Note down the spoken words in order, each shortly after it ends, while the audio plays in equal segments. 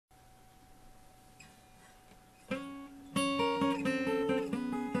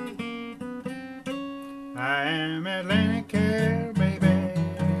Atlanticare, baby,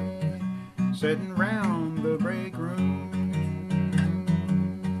 sitting round the break room.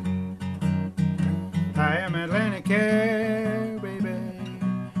 I am Atlanticare, baby,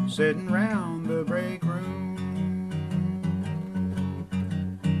 sitting round the break room.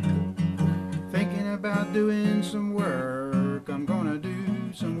 Thinking about doing some work, I'm gonna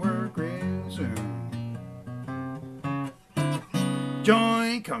do some work real soon.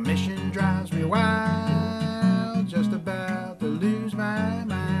 Joint commission drives me wild, just about to lose my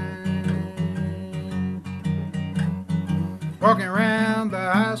mind. Walking around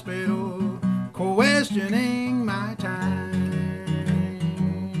the hospital, questioning my time.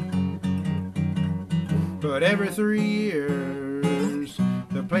 But every 3 years,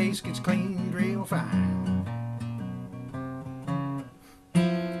 the place gets cleaned real fine.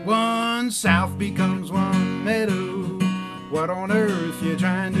 One south becomes one meadow. What on earth you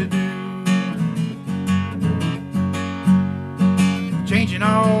trying to do? Changing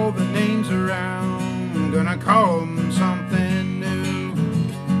all the names around, gonna call them something new.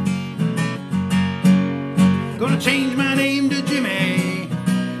 Gonna change my name to Jimmy,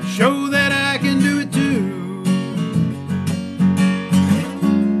 show that I can do it too.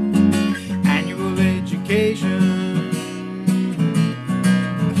 Annual education,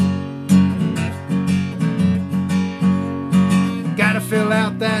 fill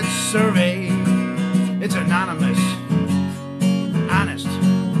out that survey. It's anonymous, honest.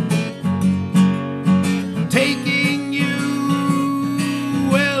 Taking you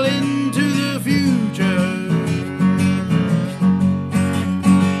well into the future.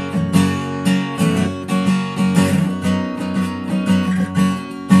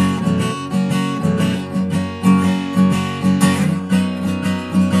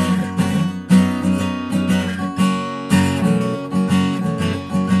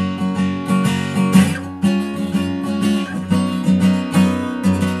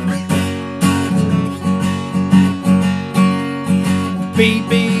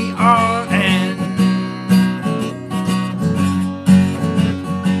 BBRN.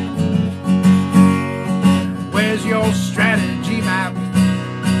 Where's your strategy map?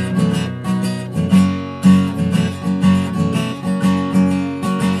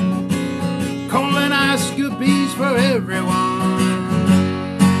 Colonoscopies for everyone.